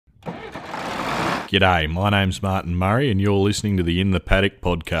G'day, my name's Martin Murray and you're listening to the In the Paddock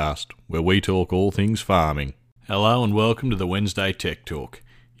podcast, where we talk all things farming. Hello and welcome to the Wednesday Tech Talk,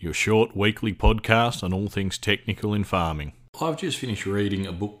 your short weekly podcast on all things technical in farming. I've just finished reading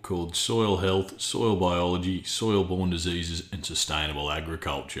a book called Soil Health, Soil Biology, Soil-Borne Diseases and Sustainable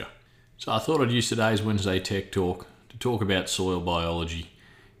Agriculture. So I thought I'd use today's Wednesday Tech Talk to talk about soil biology,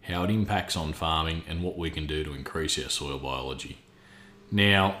 how it impacts on farming and what we can do to increase our soil biology.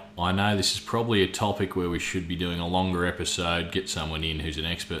 Now, I know this is probably a topic where we should be doing a longer episode, get someone in who's an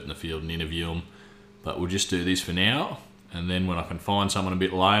expert in the field and interview them, but we'll just do this for now, and then when I can find someone a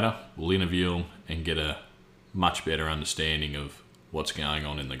bit later, we'll interview them and get a much better understanding of what's going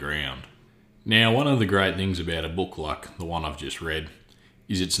on in the ground. Now, one of the great things about a book like the one I've just read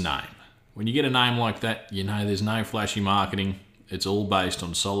is its name. When you get a name like that, you know there's no flashy marketing, it's all based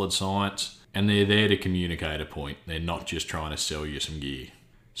on solid science, and they're there to communicate a point. They're not just trying to sell you some gear.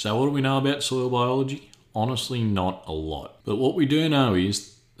 So what do we know about soil biology? Honestly, not a lot. But what we do know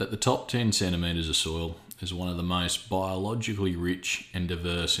is that the top 10 centimetres of soil is one of the most biologically rich and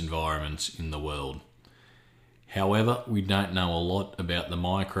diverse environments in the world. However, we don't know a lot about the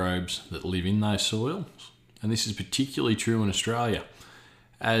microbes that live in those soils, and this is particularly true in Australia,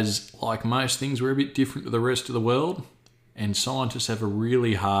 as like most things, we're a bit different to the rest of the world, and scientists have a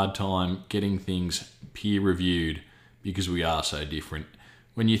really hard time getting things peer-reviewed because we are so different.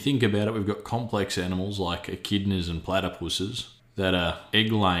 When you think about it, we've got complex animals like echidnas and platypuses that are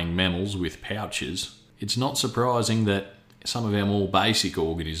egg-laying mammals with pouches. It's not surprising that some of our more basic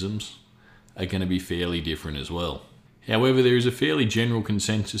organisms are going to be fairly different as well. However, there is a fairly general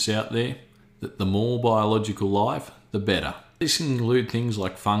consensus out there that the more biological life, the better. This can include things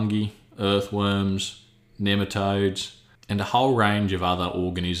like fungi, earthworms, nematodes, and a whole range of other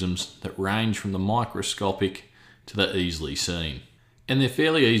organisms that range from the microscopic to the easily seen. And they're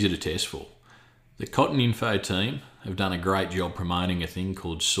fairly easy to test for. The Cotton Info team have done a great job promoting a thing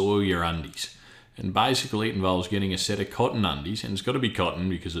called Soil Your Undies. And basically it involves getting a set of cotton undies, and it's got to be cotton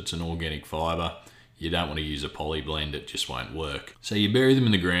because it's an organic fibre. You don't want to use a poly blend, it just won't work. So you bury them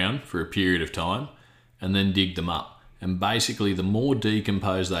in the ground for a period of time and then dig them up. And basically the more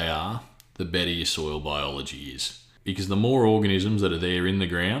decomposed they are, the better your soil biology is. Because the more organisms that are there in the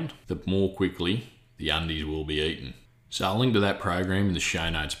ground, the more quickly the undies will be eaten. So I'll link to that program in the show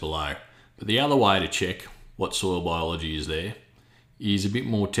notes below. But the other way to check what soil biology is there is a bit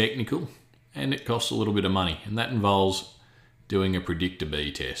more technical, and it costs a little bit of money, and that involves doing a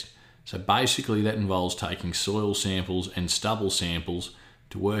Predictor-B test. So basically that involves taking soil samples and stubble samples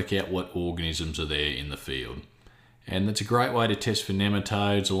to work out what organisms are there in the field. And that's a great way to test for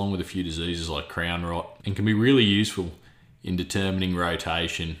nematodes along with a few diseases like crown rot, and can be really useful in determining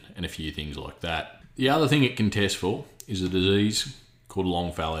rotation and a few things like that. The other thing it can test for is a disease called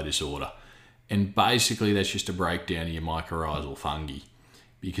long fallow disorder. And basically that's just a breakdown of your mycorrhizal fungi,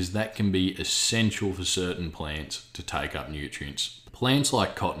 because that can be essential for certain plants to take up nutrients. Plants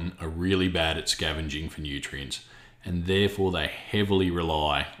like cotton are really bad at scavenging for nutrients, and therefore they heavily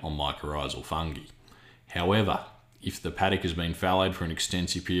rely on mycorrhizal fungi. However, if the paddock has been fallowed for an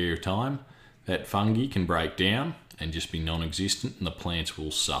extensive period of time, that fungi can break down and just be non-existent, and the plants will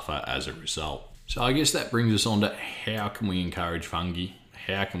suffer as a result. So I guess that brings us on to how can we encourage fungi,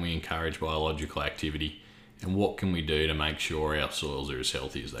 how can we encourage biological activity, and what can we do to make sure our soils are as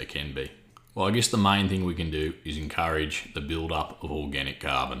healthy as they can be? Well, I guess the main thing we can do is encourage the build-up of organic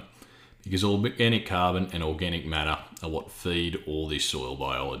carbon, because organic carbon and organic matter are what feed all this soil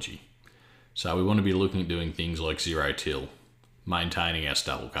biology. So we want to be looking at doing things like zero till, maintaining our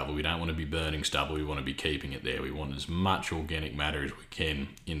stubble cover. We don't want to be burning stubble, we want to be keeping it there. We want as much organic matter as we can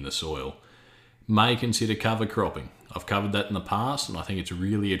in the soil. May consider cover cropping. I've covered that in the past, and I think it's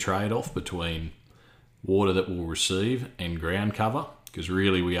really a trade-off between water that we'll receive and ground cover, because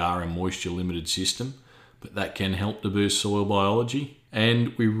really we are a moisture limited system, but that can help to boost soil biology,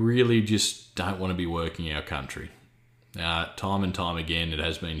 and we really just don't want to be working our country. Time and time again, it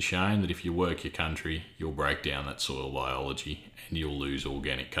has been shown that if you work your country, you'll break down that soil biology and you'll lose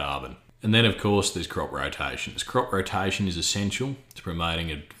organic carbon. And then, of course, there's crop rotations. Crop rotation is essential to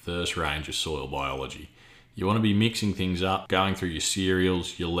promoting a diverse range of soil biology. You want to be mixing things up, going through your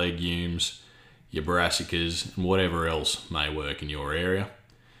cereals, your legumes, your brassicas, and whatever else may work in your area,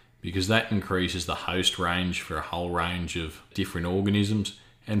 because that increases the host range for a whole range of different organisms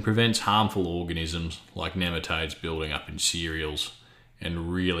and prevents harmful organisms like nematodes building up in cereals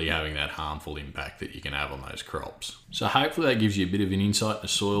and really having that harmful impact that you can have on those crops. So hopefully that gives you a bit of an insight into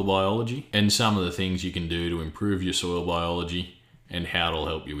soil biology and some of the things you can do to improve your soil biology and how it'll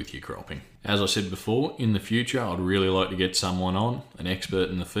help you with your cropping. As I said before, in the future I'd really like to get someone on, an expert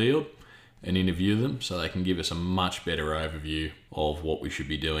in the field, and interview them so they can give us a much better overview of what we should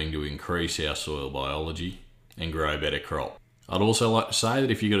be doing to increase our soil biology and grow better crop. I'd also like to say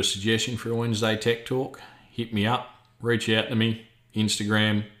that if you've got a suggestion for a Wednesday Tech Talk, hit me up, reach out to me,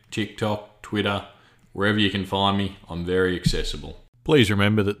 Instagram, TikTok, Twitter, wherever you can find me. I'm very accessible. Please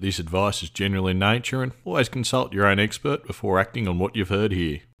remember that this advice is general in nature and always consult your own expert before acting on what you've heard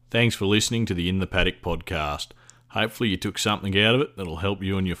here. Thanks for listening to the In the Paddock podcast. Hopefully you took something out of it that'll help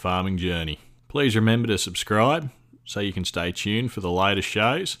you on your farming journey. Please remember to subscribe so you can stay tuned for the latest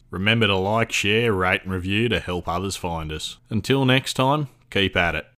shows. Remember to like, share, rate and review to help others find us. Until next time, keep at it.